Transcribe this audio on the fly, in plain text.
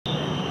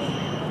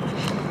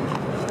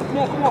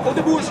Come on, hold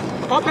the bush.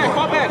 Fall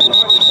back.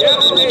 Yeah,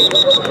 hey,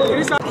 get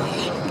inside.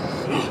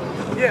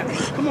 Yeah,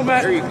 come on,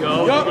 Matt. There you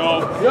go. Yup.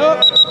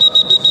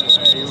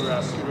 Hey, you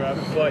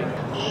rather fight.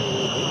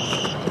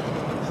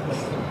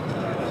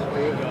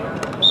 There you go.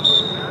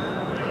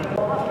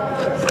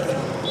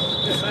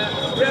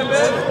 Yeah,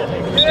 man.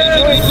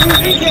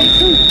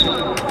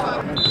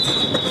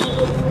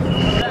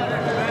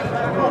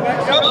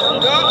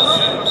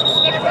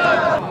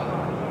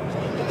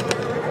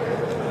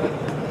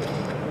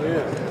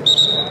 Yeah.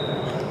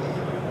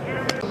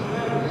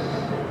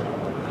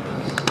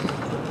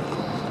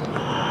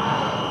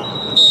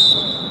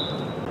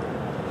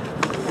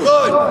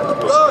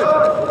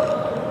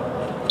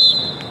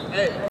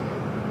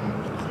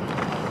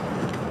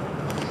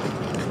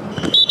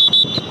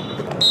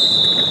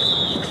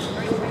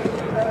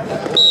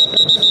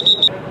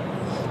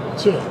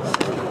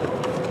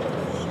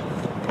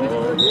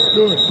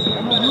 Good!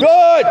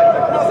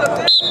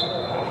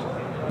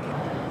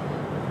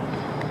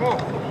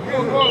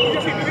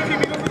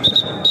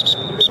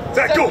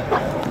 Zach, go!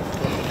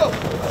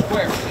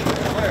 Where?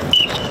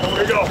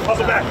 There you go.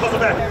 Puzzle back.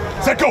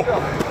 Zach, go!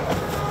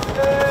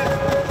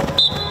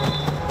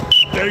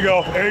 There you go.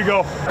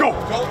 Go!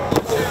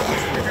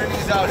 Keep your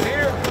knees out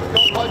here.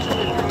 Don't punch him.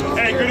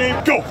 Hey, good aim.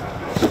 Go!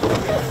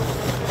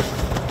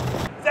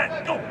 Zach,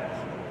 go!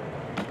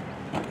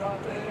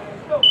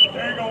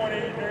 There you go,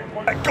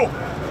 180. Zach, go!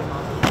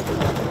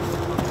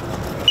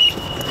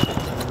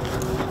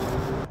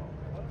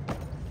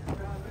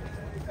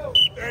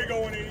 There you go,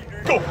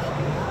 180. Go!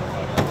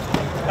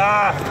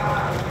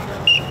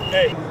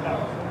 Hey.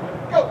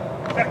 Go!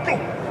 Zach, go!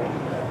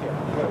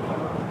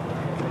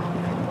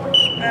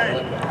 Hey,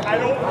 I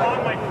don't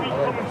want my feet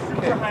coming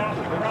super high off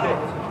the ground.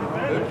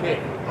 Okay,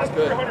 that's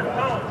good. 400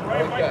 pounds,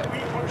 right? My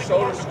feet want to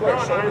Shoulders square,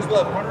 shoulders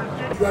level.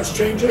 Let's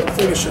change it and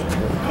finish it.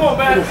 Come on,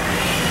 Matt.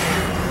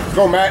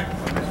 Go, Matt.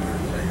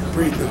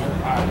 Breathe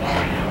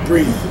now.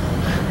 Breathe.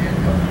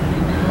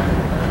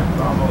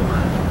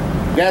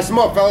 Gas him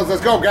up, fellas.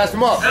 Let's go. Gas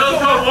him up. Hey,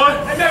 let's go, boy.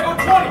 Hey, Matt, go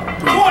 20.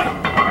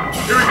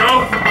 Here we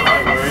go.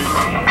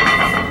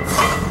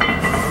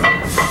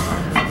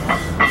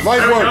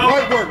 Light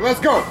work. Let's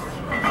go.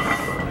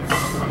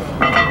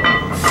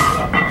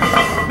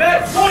 Matt,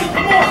 20,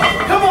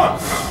 come on.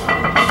 To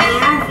the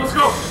roof, let's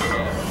go.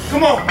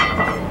 Come on,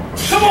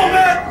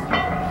 Matt.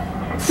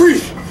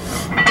 Breathe.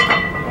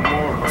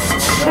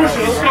 Push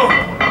it, let's go.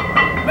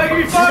 Matt, give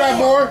me 5 You got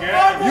more.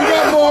 Yeah.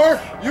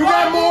 You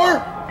got more.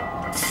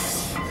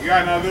 You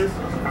got another.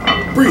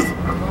 Breathe.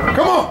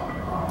 Come on.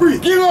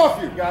 Breathe. Get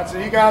off you. He got you.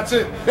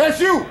 That's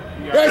you.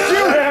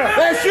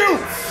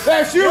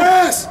 That's you.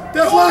 Yes!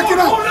 That's lock it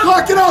out.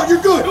 Lock it out.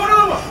 You're good. Go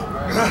another one.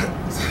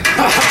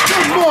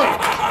 Good morning.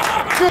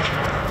 Good.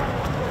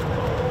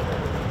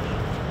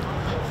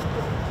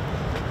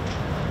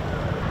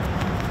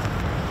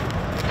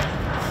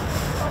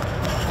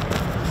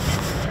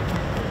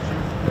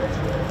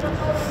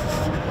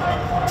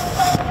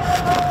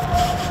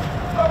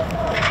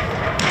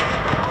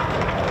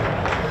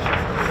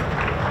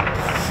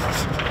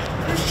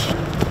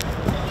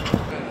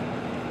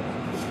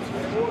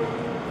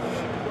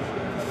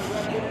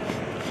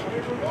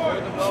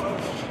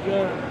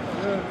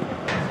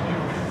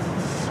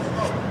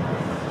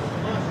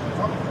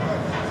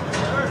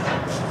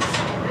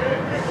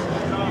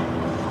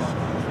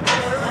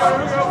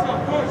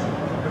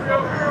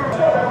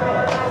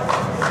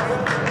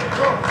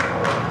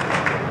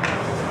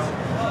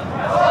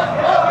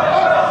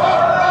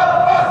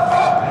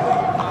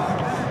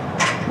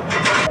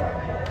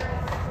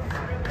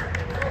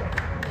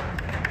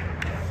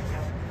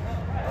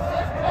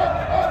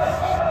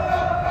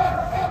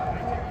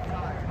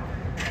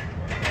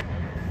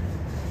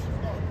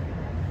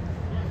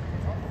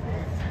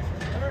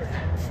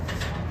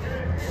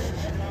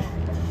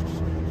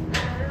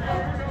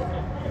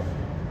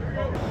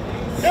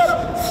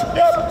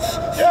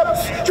 Yep.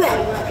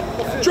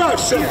 Drive,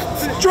 son.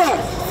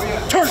 Drive.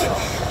 Turn it.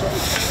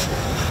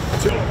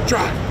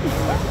 Drive.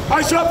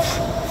 Eyes up.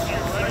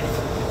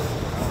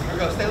 Here we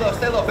go.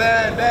 Stay low.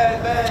 Bend.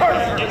 Turn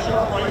it. Get your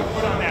right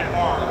foot on that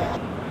arm.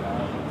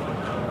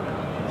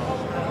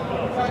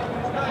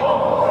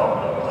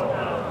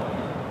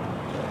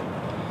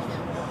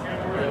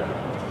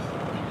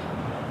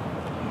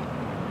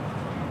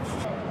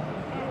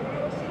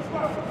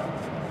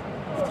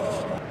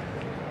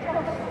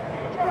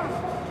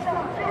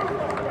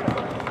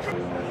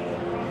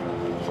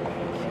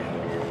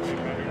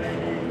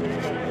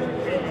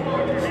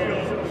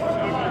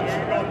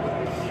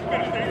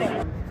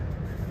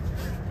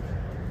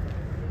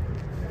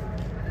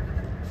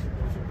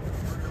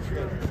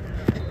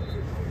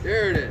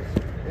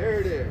 There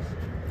it is.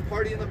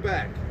 Party in the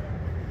back.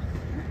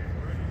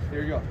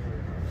 Here you go.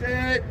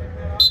 Sit.